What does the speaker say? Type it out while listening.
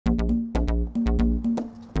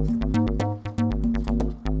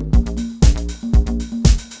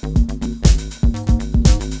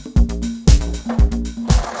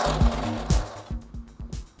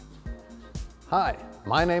Hi,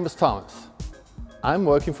 my name is Thomas. I'm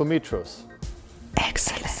working for METRUS.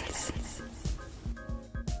 Excellence.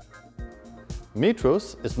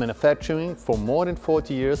 METRUS is manufacturing for more than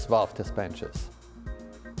 40 years valve test benches.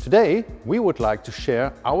 Today, we would like to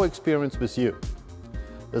share our experience with you.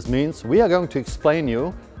 This means we are going to explain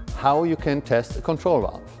you how you can test a control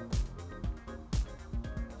valve.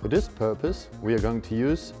 For this purpose, we are going to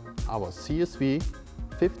use our CSV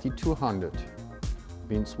 5200.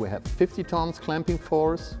 Means we have 50 tons clamping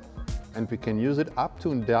force and we can use it up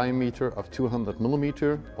to a diameter of 200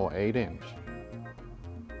 mm or 8 inch.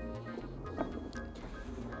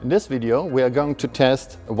 In this video, we are going to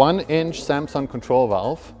test a 1-inch Samsung control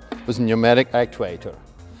valve with a pneumatic actuator.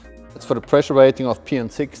 It's for the pressure rating of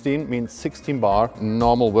PN16, means 16 bar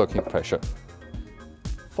normal working pressure.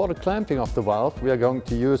 For the clamping of the valve, we are going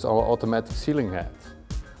to use our automatic sealing heads.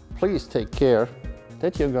 Please take care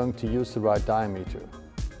that you're going to use the right diameter.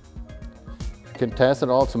 You can test it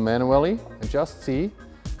also manually and just see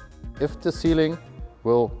if the sealing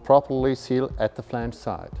will properly seal at the flange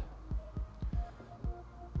side.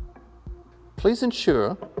 Please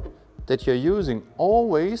ensure that you're using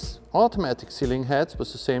always automatic sealing heads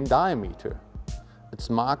with the same diameter. It's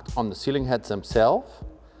marked on the sealing heads themselves.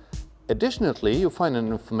 Additionally, you find an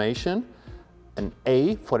information, an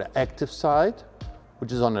A for the active side,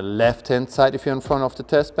 which is on the left-hand side if you're in front of the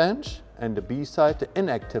test bench, and the B side, the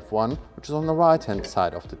inactive one, which is on the right-hand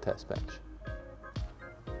side of the test bench.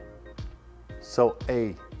 So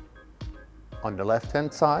A on the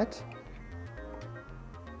left-hand side,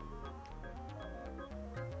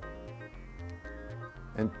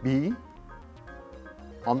 and B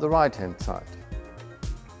on the right-hand side.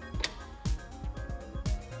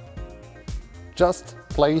 Just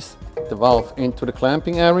place the valve into the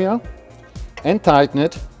clamping area and tighten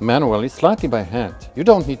it manually, slightly by hand. You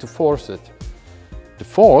don't need to force it. The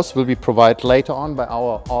force will be provided later on by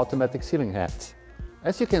our automatic sealing heads.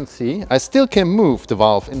 As you can see, I still can move the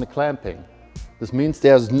valve in the clamping. This means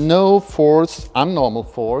there's no force, abnormal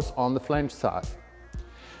force on the flange side.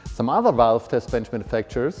 Some other valve test bench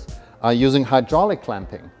manufacturers are using hydraulic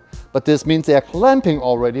clamping, but this means they are clamping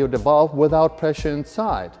already the valve without pressure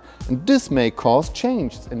inside. And this may cause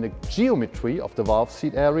changes in the geometry of the valve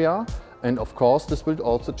seat area, and of course this will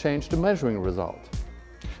also change the measuring result.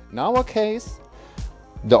 In our case,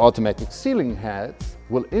 the automatic sealing heads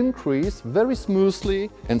will increase very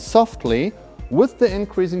smoothly and softly with the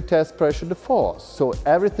increasing test pressure, the force. So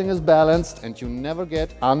everything is balanced and you never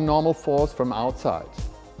get abnormal force from outside.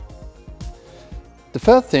 The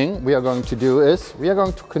first thing we are going to do is we are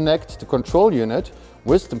going to connect the control unit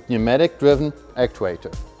with the pneumatic driven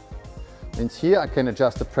actuator. Means here I can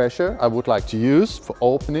adjust the pressure I would like to use for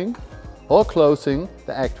opening or closing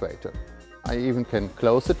the actuator. I even can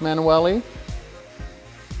close it manually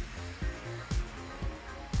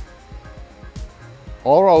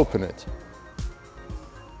or open it.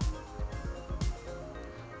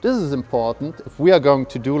 This is important if we are going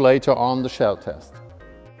to do later on the shell test.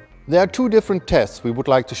 There are two different tests we would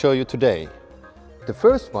like to show you today. The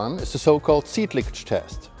first one is the so-called seat leakage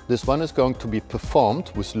test. This one is going to be performed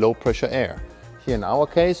with low pressure air. Here in our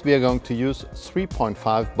case we are going to use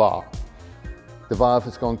 3.5 bar. The valve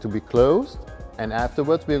is going to be closed and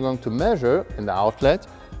afterwards we are going to measure in the outlet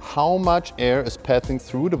how much air is passing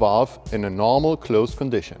through the valve in a normal closed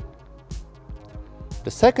condition.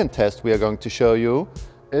 The second test we are going to show you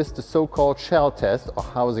is the so-called shell test or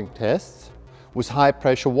housing tests with high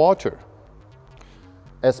pressure water.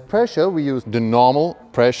 As pressure we use the normal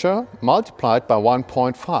pressure multiplied by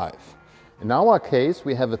 1.5. In our case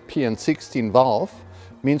we have a PN16 valve,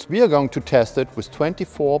 means we are going to test it with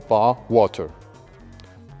 24 bar water.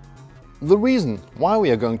 The reason why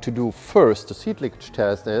we are going to do first the seat leakage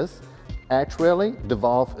test is actually the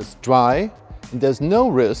valve is dry and there's no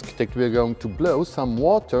risk that we are going to blow some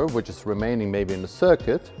water, which is remaining maybe in the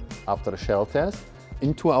circuit after the shell test,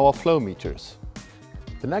 into our flow meters.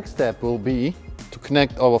 The next step will be to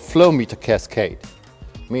connect our flow meter cascade.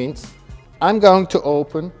 Means I'm going to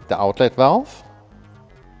open the outlet valve,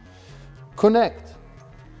 connect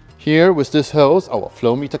here with this hose our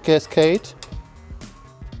flow meter cascade.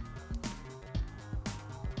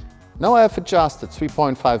 Now I have adjusted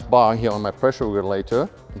 3.5 bar here on my pressure regulator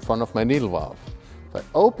in front of my needle valve. If I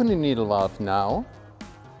open the needle valve now,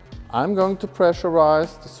 I'm going to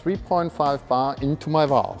pressurize the 3.5 bar into my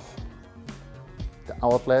valve. The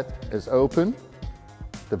outlet is open,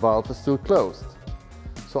 the valve is still closed.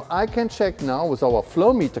 So I can check now with our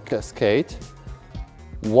flow meter cascade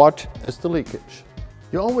what is the leakage.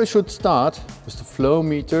 You always should start with the flow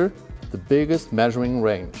meter, the biggest measuring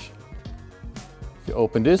range. If you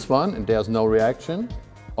open this one and there's no reaction,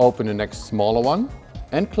 Open the next smaller one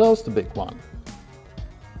and close the big one.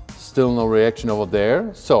 Still no reaction over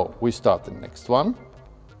there, so we start the next one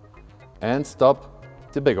and stop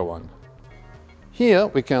the bigger one. Here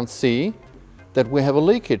we can see that we have a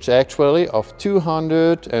leakage actually of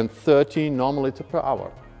 230 normal liters per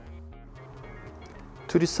hour.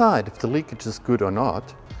 To decide if the leakage is good or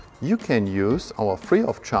not, you can use our free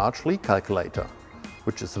of charge leak calculator,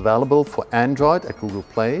 which is available for Android at Google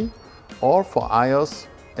Play or for iOS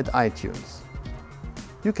at iTunes.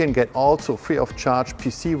 You can get also free of charge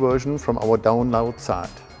PC version from our download site.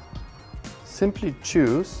 Simply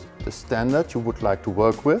choose the standard you would like to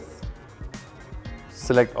work with.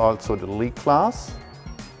 Select also the leak class.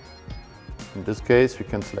 In this case we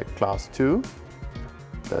can select class 2.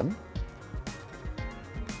 Then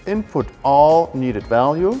input all needed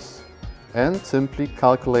values and simply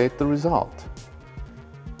calculate the result.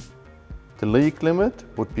 The leak limit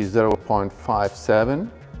would be 0.57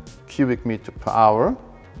 cubic meter per hour,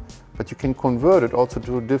 but you can convert it also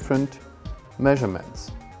to different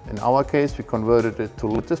measurements. In our case we converted it to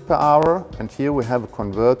liters per hour, and here we have a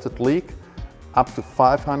converted leak up to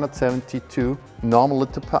 572 normal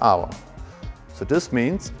liters per hour. So this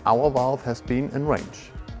means our valve has been in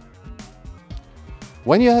range.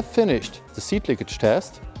 When you have finished the seat leakage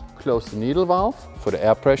test, close the needle valve for the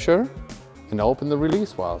air pressure and open the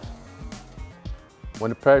release valve. When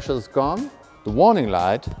the pressure is gone, the warning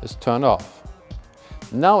light is turned off.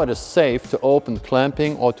 Now it is safe to open the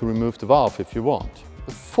clamping or to remove the valve if you want.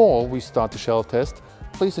 Before we start the shell test,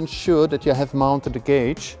 please ensure that you have mounted a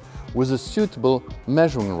gauge with a suitable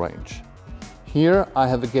measuring range. Here I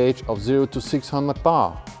have a gauge of 0 to 600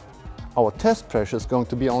 bar. Our test pressure is going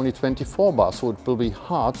to be only 24 bar, so it will be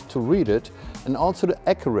hard to read it, and also the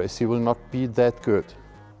accuracy will not be that good.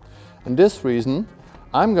 And this reason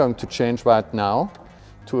I'm going to change right now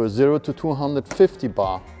to a 0 to 250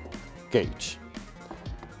 bar gauge.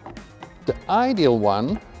 The ideal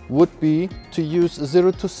one would be to use a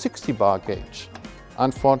 0 to 60 bar gauge.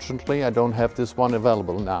 Unfortunately, I don't have this one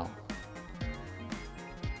available now.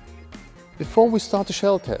 Before we start the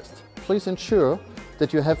shell test, please ensure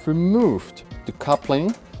that you have removed the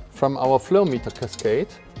coupling from our flow meter cascade,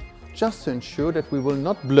 just to ensure that we will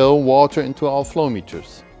not blow water into our flow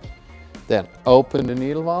meters. Then open the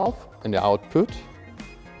needle valve and the output.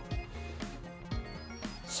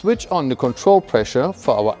 Switch on the control pressure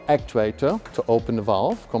for our actuator to open the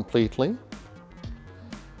valve completely.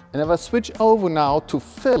 And if I switch over now to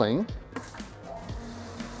filling,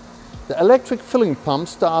 the electric filling pump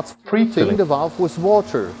starts pre-filling the valve with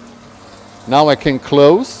water. Now I can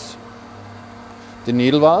close the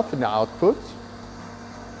needle valve in the output,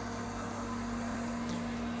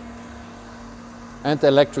 and the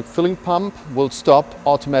electric filling pump will stop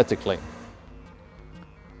automatically.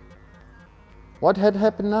 What had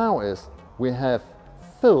happened now is we have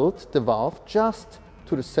filled the valve just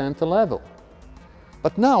to the center level.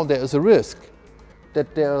 But now there is a risk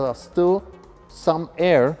that there are still some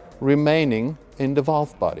air remaining in the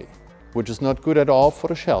valve body, which is not good at all for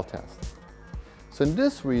the shell test. So in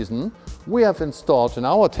this reason, we have installed in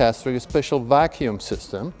our test rig a special vacuum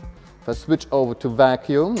system. If I switch over to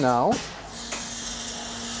vacuum now,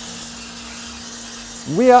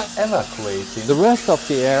 we are evacuating the rest of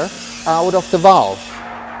the air out of the valve.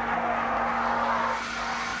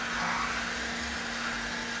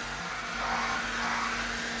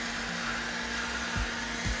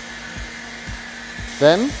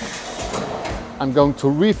 Then I'm going to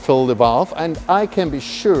refill the valve, and I can be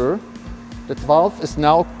sure that the valve is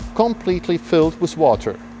now completely filled with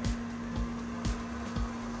water.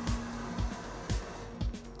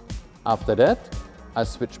 After that, I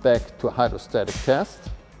switch back to hydrostatic test,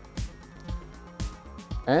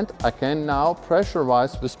 and I can now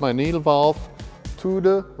pressurize with my needle valve to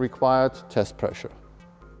the required test pressure.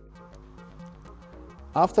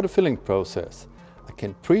 After the filling process, I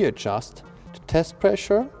can pre-adjust the test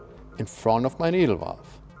pressure in front of my needle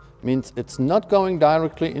valve. Means it's not going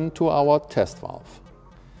directly into our test valve.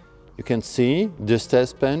 You can see this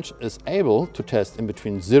test bench is able to test in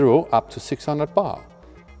between 0 up to 600 bar.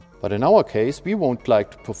 But in our case, we won't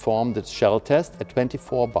like to perform the shell test at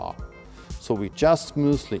 24 bar. So we just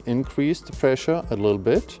smoothly increase the pressure a little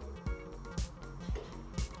bit.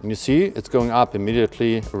 And you see it's going up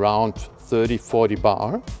immediately around 30-40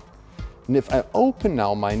 bar. And if I open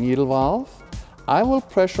now my needle valve, I will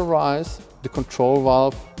pressurize the control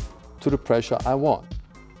valve to the pressure I want.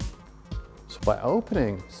 So by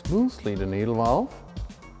opening smoothly the needle valve,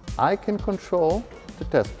 I can control the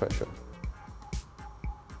test pressure.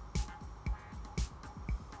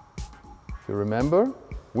 If you remember,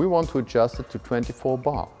 we want to adjust it to 24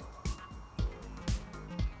 bar.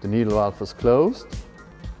 The needle valve is closed.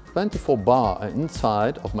 24 bar are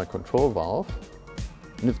inside of my control valve.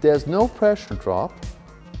 And if there's no pressure drop,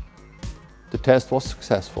 the test was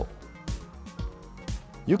successful.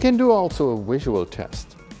 You can do also a visual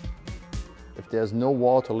test if there's no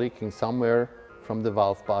water leaking somewhere from the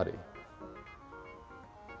valve body.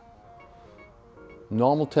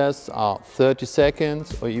 Normal tests are 30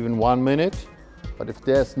 seconds or even 1 minute, but if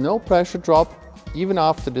there's no pressure drop, even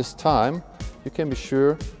after this time, you can be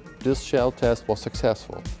sure this shell test was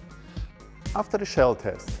successful. After the shell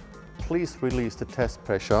test, please release the test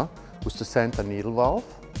pressure with the center needle valve.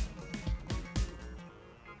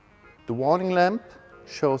 The warning lamp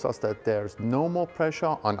shows us that there is no more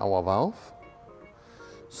pressure on our valve.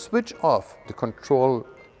 Switch off the control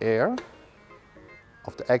air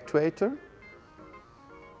of the actuator.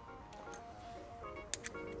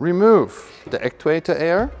 Remove the actuator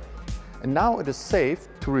air, and now it is safe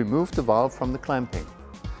to remove the valve from the clamping.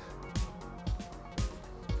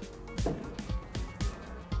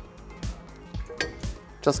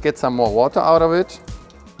 Just get some more water out of it.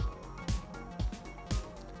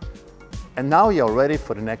 And now you're ready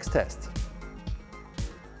for the next test.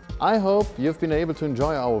 I hope you've been able to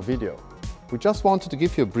enjoy our video. We just wanted to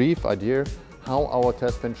give you a brief idea how our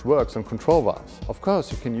test bench works on control valves. Of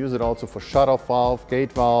course, you can use it also for shut-off valve,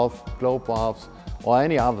 gate valve, globe valves, or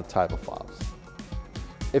any other type of valves.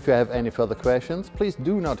 If you have any further questions, please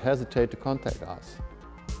do not hesitate to contact us.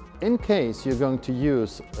 In case you're going to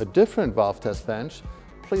use a different valve test bench,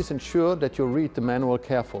 please ensure that you read the manual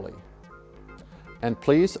carefully. And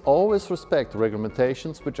please always respect the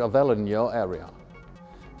regulations which are valid in your area.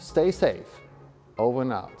 Stay safe. Over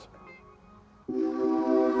and out.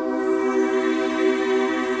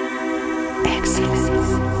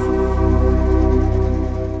 Excellent.